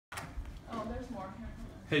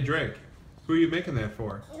Hey Drake, who are you making that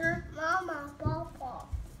for? Mama, Papa.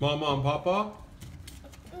 Mama and Papa?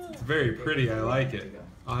 It's very pretty, I like it.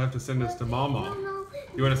 I'll have to send this to Mama.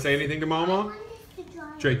 You want to say anything to Mama?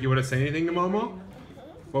 Drake, you want to say anything to Mama?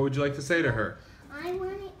 What would you like to say to her? I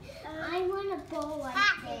want a bowl right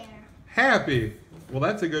there. Happy. Well,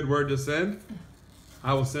 that's a good word to send.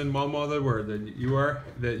 I will send Mama the word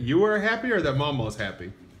that you are happy, or that Mama is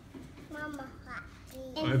happy. Mama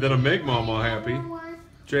happy. That'll make Mama happy.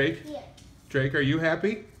 Drake, Yeah. Drake, are you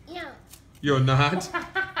happy? No. You're not.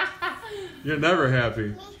 You're never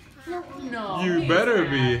happy. No. You he's better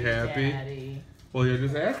be happy, happy. Daddy. Well, you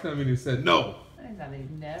just asked him and he said no. I thought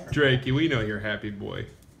he'd never. Drakey, we know you're a happy boy.